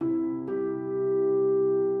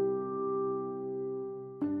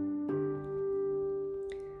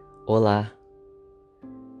Olá!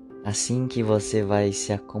 Assim que você vai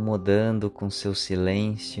se acomodando com seu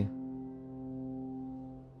silêncio,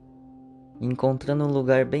 encontrando um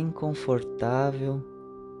lugar bem confortável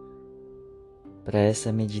para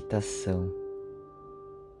essa meditação,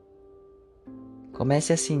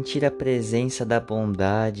 comece a sentir a presença da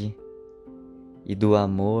bondade e do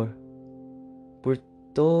amor por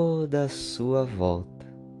toda a sua volta,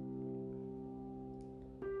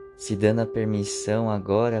 se dando a permissão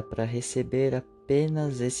agora para receber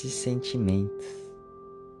apenas esses sentimentos,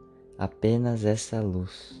 apenas essa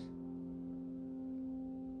luz.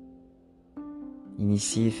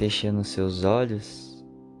 Inicie fechando seus olhos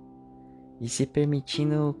e se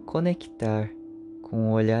permitindo conectar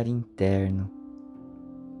com o olhar interno,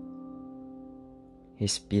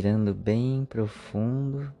 respirando bem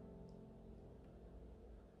profundo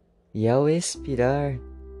e ao expirar,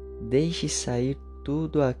 deixe sair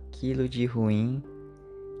tudo aquilo de ruim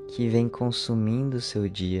que vem consumindo o seu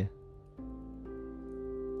dia,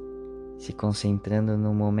 se concentrando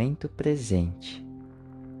no momento presente,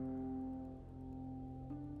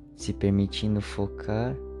 se permitindo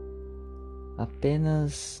focar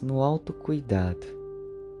apenas no autocuidado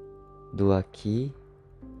do aqui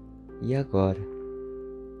e agora.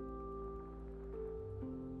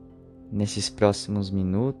 Nesses próximos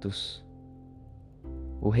minutos,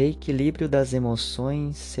 o reequilíbrio das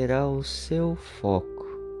emoções será o seu foco.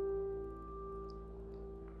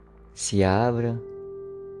 Se abra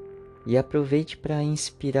e aproveite para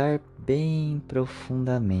inspirar bem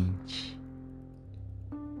profundamente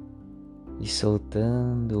e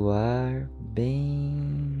soltando o ar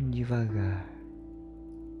bem devagar.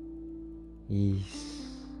 Isso.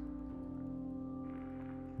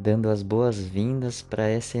 Dando as boas-vindas para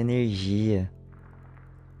essa energia,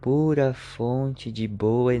 pura fonte de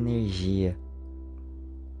boa energia.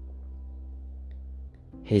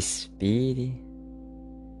 Respire,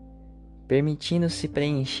 permitindo-se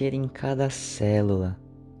preencher em cada célula,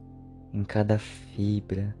 em cada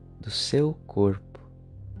fibra do seu corpo,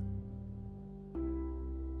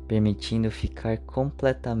 permitindo ficar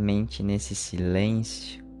completamente nesse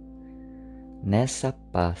silêncio, nessa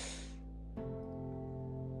paz.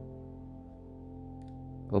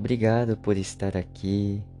 Obrigado por estar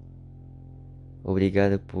aqui,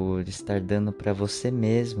 obrigado por estar dando para você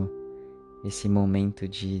mesmo esse momento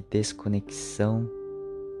de desconexão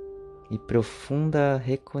e profunda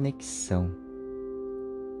reconexão.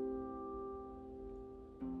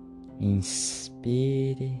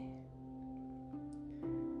 Inspire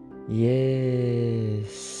e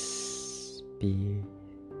expire,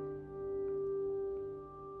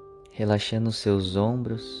 relaxando seus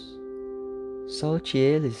ombros. Solte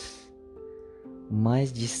eles o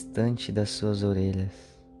mais distante das suas orelhas.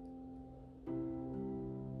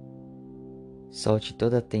 Solte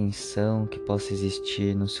toda a tensão que possa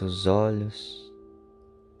existir nos seus olhos.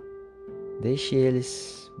 Deixe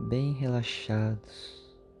eles bem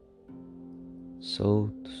relaxados,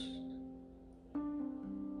 soltos.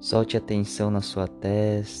 Solte a tensão na sua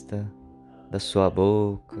testa, da sua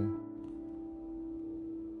boca.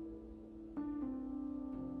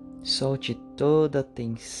 Solte toda a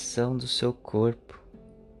tensão do seu corpo,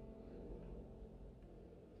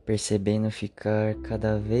 percebendo ficar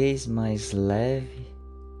cada vez mais leve,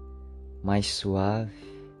 mais suave,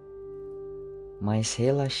 mais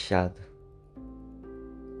relaxado.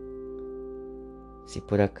 Se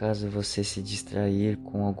por acaso você se distrair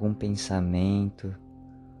com algum pensamento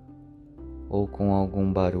ou com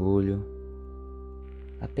algum barulho,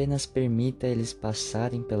 apenas permita eles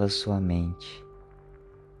passarem pela sua mente,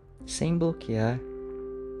 sem bloquear,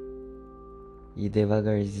 e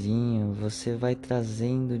devagarzinho você vai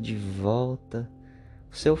trazendo de volta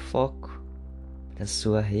o seu foco para a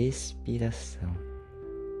sua respiração.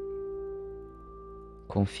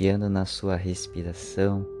 Confiando na sua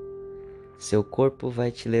respiração, seu corpo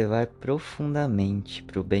vai te levar profundamente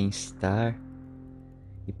para o bem-estar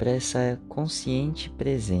e para essa consciente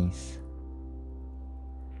presença.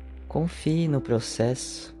 Confie no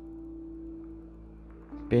processo.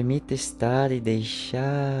 Permita estar e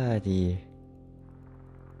deixar ir,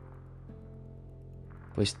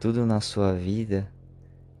 pois tudo na sua vida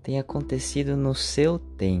tem acontecido no seu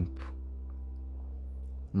tempo,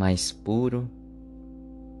 mais puro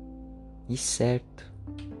e certo.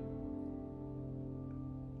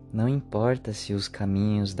 Não importa se os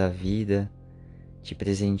caminhos da vida te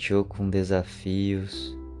presenteou com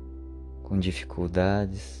desafios, com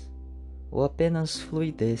dificuldades ou apenas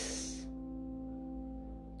fluidez.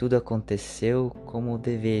 Tudo aconteceu como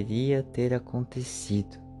deveria ter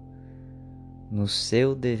acontecido, no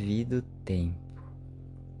seu devido tempo.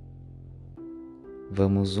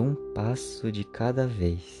 Vamos um passo de cada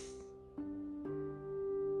vez.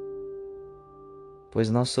 Pois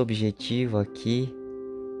nosso objetivo aqui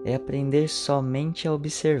é aprender somente a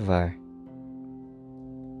observar,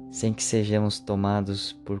 sem que sejamos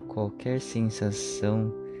tomados por qualquer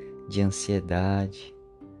sensação de ansiedade,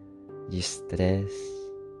 de estresse,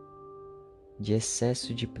 de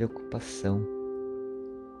excesso de preocupação,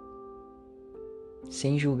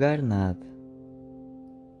 sem julgar nada,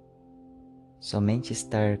 somente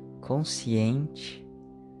estar consciente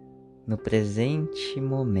no presente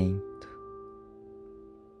momento.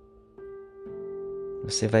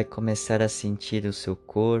 Você vai começar a sentir o seu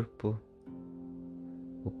corpo,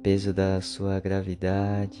 o peso da sua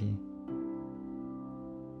gravidade,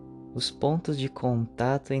 os pontos de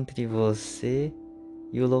contato entre você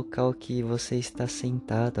e o local que você está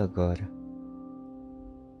sentado agora,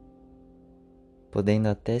 podendo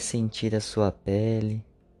até sentir a sua pele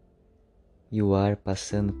e o ar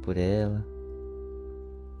passando por ela.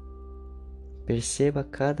 Perceba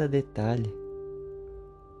cada detalhe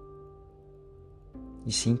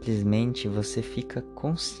e simplesmente você fica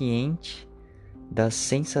consciente das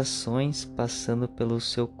sensações passando pelo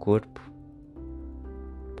seu corpo,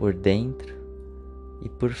 por dentro e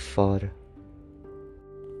por fora.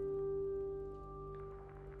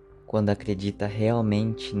 Quando acredita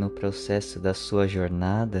realmente no processo da sua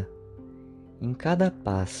jornada, em cada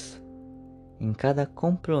passo, em cada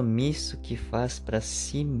compromisso que faz para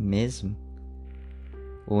si mesmo,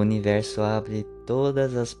 o universo abre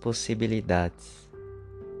todas as possibilidades.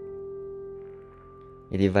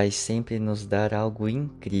 Ele vai sempre nos dar algo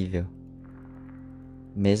incrível,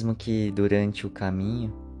 mesmo que durante o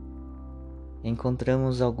caminho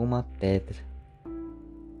encontramos alguma pedra.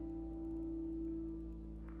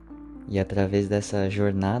 E através dessa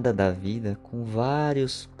jornada da vida, com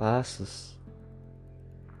vários passos,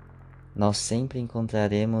 nós sempre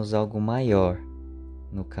encontraremos algo maior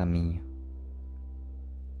no caminho,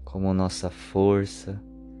 como nossa força,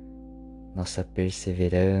 nossa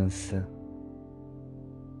perseverança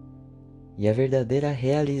e a verdadeira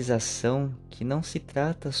realização, que não se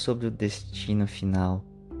trata sobre o destino final,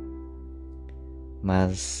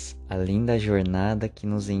 mas a linda jornada que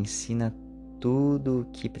nos ensina tudo o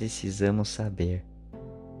que precisamos saber.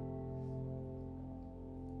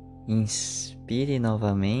 Inspire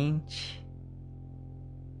novamente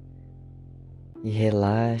e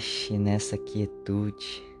relaxe nessa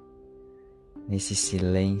quietude, nesse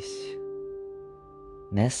silêncio,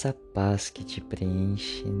 nessa paz que te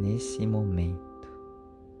preenche nesse momento.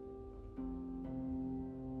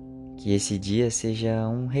 Que esse dia seja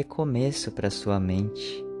um recomeço para sua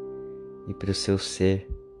mente e para o seu ser,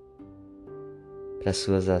 para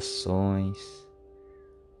suas ações,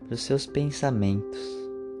 para os seus pensamentos.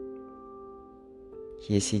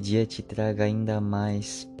 Que esse dia te traga ainda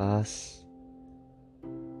mais paz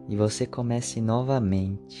e você comece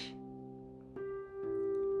novamente.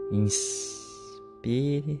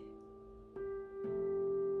 Inspire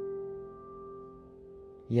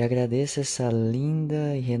e agradeça essa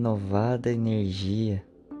linda e renovada energia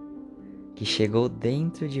que chegou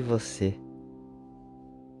dentro de você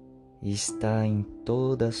e está em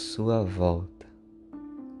toda a sua volta.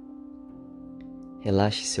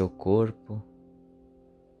 Relaxe seu corpo,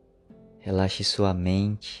 relaxe sua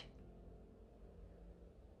mente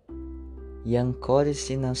e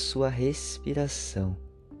ancore-se na sua respiração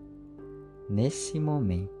nesse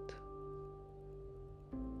momento.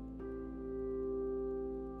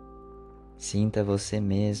 Sinta você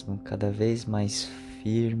mesmo cada vez mais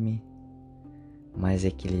firme, mais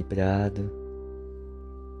equilibrado,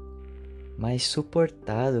 mais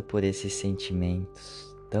suportado por esses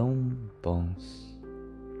sentimentos tão bons.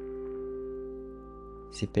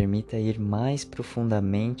 Se permita ir mais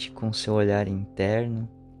profundamente com seu olhar interno,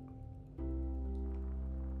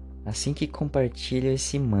 assim que compartilho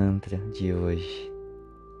esse mantra de hoje,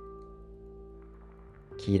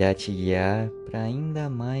 que irá te guiar para ainda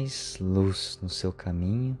mais luz no seu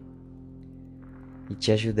caminho e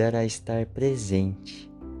te ajudar a estar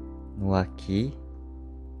presente no aqui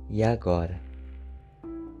e agora.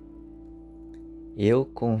 Eu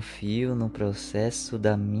confio no processo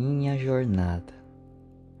da minha jornada.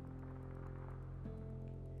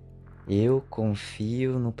 Eu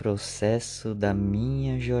confio no processo da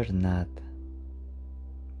minha jornada.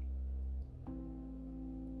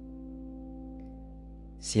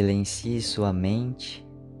 Silencie sua mente,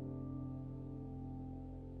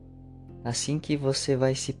 assim que você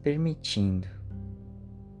vai se permitindo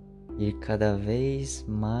ir cada vez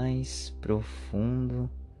mais profundo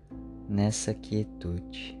nessa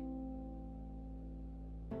quietude.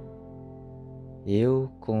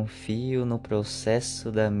 Eu confio no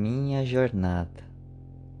processo da minha jornada.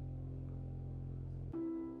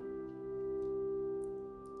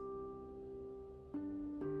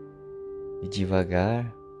 E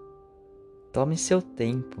devagar, tome seu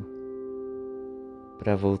tempo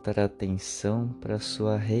para voltar a atenção para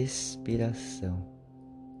sua respiração,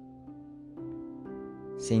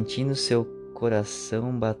 sentindo seu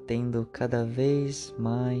coração batendo cada vez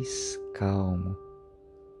mais calmo,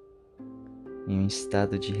 em um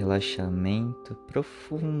estado de relaxamento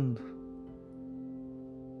profundo.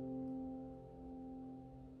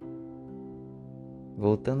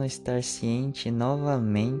 Voltando a estar ciente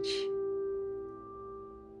novamente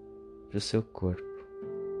para o seu corpo.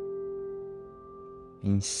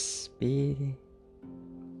 Inspire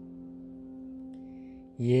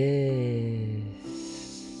e expire.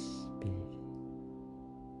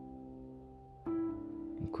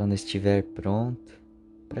 E quando estiver pronto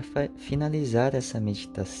para finalizar essa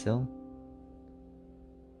meditação,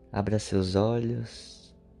 abra seus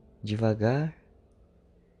olhos devagar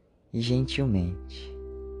e gentilmente.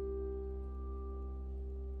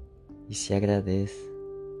 E se agradeça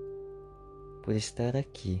por estar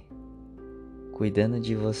aqui, cuidando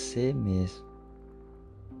de você mesmo,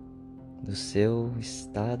 do seu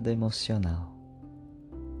estado emocional.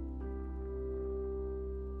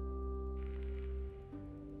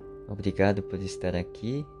 Obrigado por estar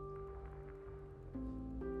aqui.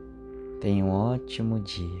 Tenha um ótimo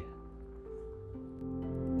dia.